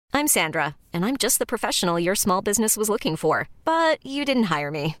I'm Sandra, and I'm just the professional your small business was looking for. But you didn't hire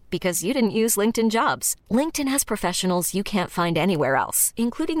me because you didn't use LinkedIn Jobs. LinkedIn has professionals you can't find anywhere else,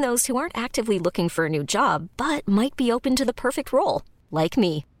 including those who aren't actively looking for a new job, but might be open to the perfect role, like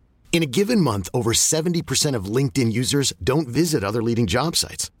me. In a given month, over 70% of LinkedIn users don't visit other leading job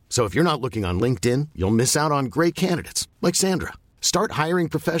sites. So if you're not looking on LinkedIn, you'll miss out on great candidates like Sandra. Start hiring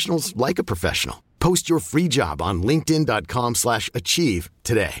professionals like a professional. Post your free job on linkedin.com/achieve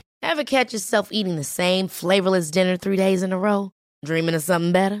today. Ever catch yourself eating the same flavorless dinner 3 days in a row? Dreaming of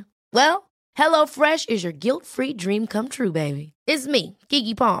something better? Well, HelloFresh is your guilt-free dream come true, baby. It's me,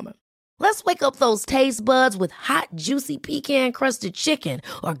 Keke Palmer. Let's wake up those taste buds with hot, juicy pecan-crusted chicken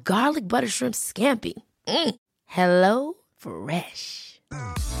or garlic butter shrimp scampi. Hello Fresh.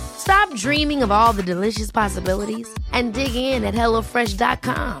 Stop dreaming of all the delicious possibilities and dig in at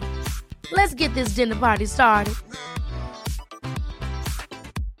HelloFresh.com. Let's get this dinner party started.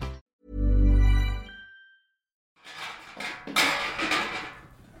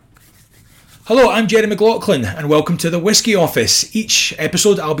 Hello, I'm Jerry McLaughlin and welcome to the Whiskey Office. Each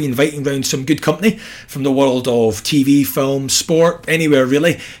episode I'll be inviting round some good company from the world of TV, film, sport, anywhere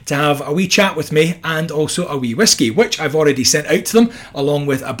really, to have a wee chat with me and also a wee whiskey, which I've already sent out to them along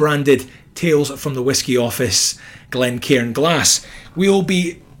with a branded Tales from the Whiskey Office Glencairn glass. We'll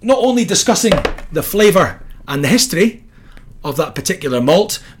be not only discussing the flavour and the history of that particular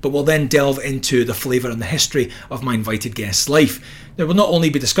malt, but we'll then delve into the flavour and the history of my invited guest's life. Now, we'll not only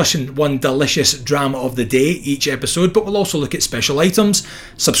be discussing one delicious dram of the day each episode, but we'll also look at special items,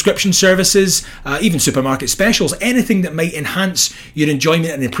 subscription services, even supermarket specials, anything that might enhance your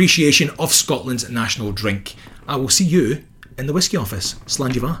enjoyment and appreciation of Scotland's national drink. I will see you in the Whiskey Office.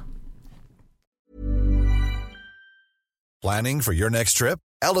 Slán Java. Planning for your next trip?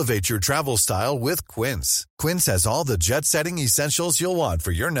 Elevate your travel style with Quince. Quince has all the jet-setting essentials you'll want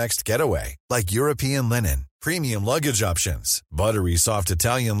for your next getaway, like European linen, premium luggage options, buttery soft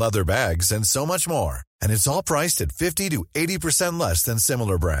Italian leather bags, and so much more. And it's all priced at 50 to 80% less than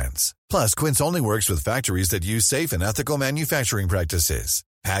similar brands. Plus, Quince only works with factories that use safe and ethical manufacturing practices.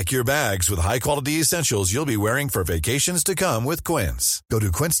 Pack your bags with high-quality essentials you'll be wearing for vacations to come with Quince. Go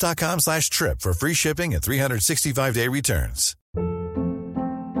to quince.com/trip for free shipping and 365-day returns.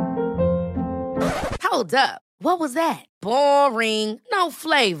 Hold up. What was that? Boring. No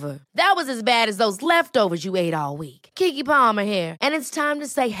flavor. That was as bad as those leftovers you ate all week. Keke Palmer here, and it's time to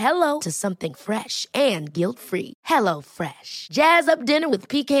say hello to something fresh and guilt-free. HelloFresh. Jazz up dinner with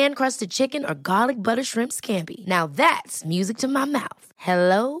pecan-crusted chicken or garlic butter shrimp scampi. Now that's music to my mouth.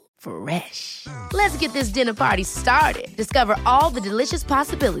 HelloFresh. Let's get this dinner party started. Discover all the delicious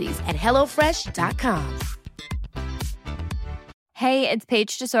possibilities at HelloFresh.com. Hey, it's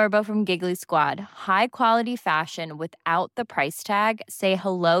Paige DeSorbo from Giggly Squad. High quality fashion without the price tag. Say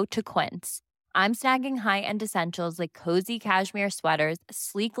hello to Quince. I'm snagging high-end essentials like cozy cashmere sweaters,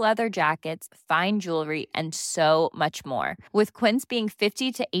 sleek leather jackets, fine jewelry, and so much more. With Quince being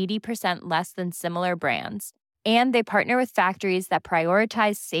 50 to 80% less than similar brands. And they partner with factories that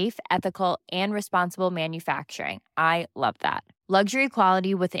prioritize safe, ethical, and responsible manufacturing. I love that. Luxury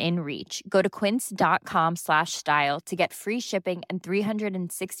quality within reach. Go to quince.com/style to get free shipping and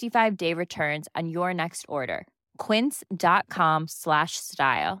 365-day returns on your next order.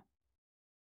 Quince.com/style.